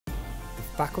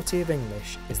Faculty of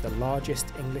English is the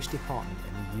largest English department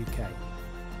in the UK,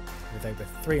 with over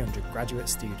 300 graduate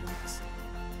students.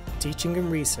 Teaching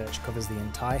and research covers the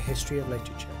entire history of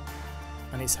literature,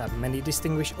 and it's had many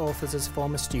distinguished authors as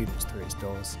former students through its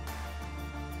doors.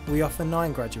 We offer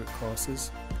 9 graduate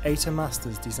courses, 8 are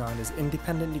masters designed as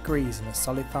independent degrees and a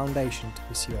solid foundation to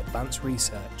pursue advanced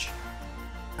research,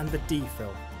 and the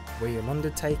DPhil, where you'll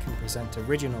undertake and present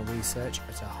original research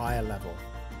at a higher level.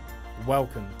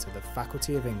 Welcome to the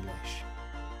Faculty of English.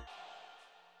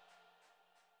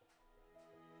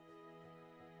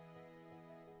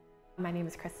 My name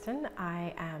is Kristin.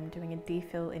 I am doing a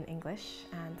DPhil in English,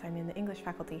 and I'm in the English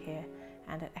faculty here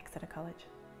and at Exeter College.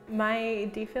 My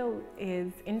DPhil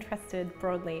is interested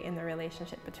broadly in the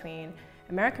relationship between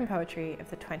American poetry of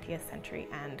the 20th century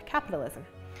and capitalism.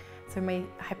 So my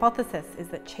hypothesis is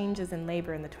that changes in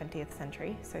labour in the 20th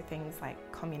century, so things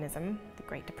like communism, the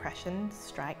Great Depression,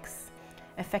 strikes,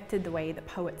 affected the way that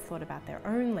poets thought about their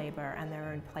own labour and their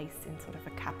own place in sort of a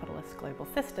capitalist global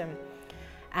system.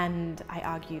 And I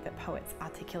argue that poets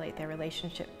articulate their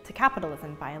relationship to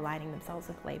capitalism by aligning themselves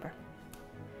with labour.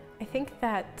 I think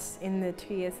that in the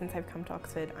 2 years since I've come to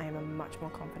Oxford, I am a much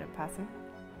more confident person.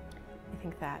 I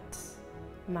think that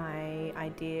my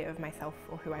idea of myself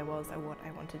or who I was or what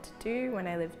I wanted to do when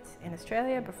I lived in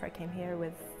Australia before I came here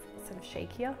was sort of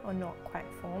shakier or not quite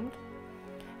formed.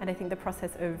 And I think the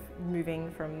process of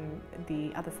moving from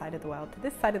the other side of the world to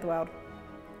this side of the world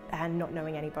and not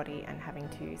knowing anybody and having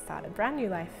to start a brand new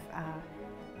life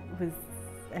was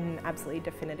an absolutely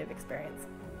definitive experience.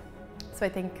 So I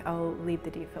think I'll leave the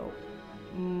DPhil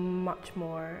much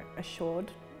more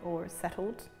assured or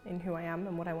settled in who I am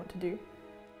and what I want to do.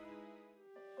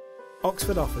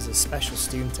 Oxford offers a special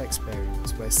student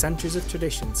experience where centuries of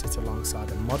tradition sit alongside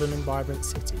a modern and vibrant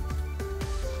city.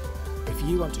 If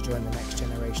you want to join the next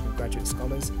generation of graduate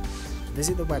scholars,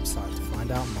 visit the website to find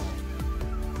out more.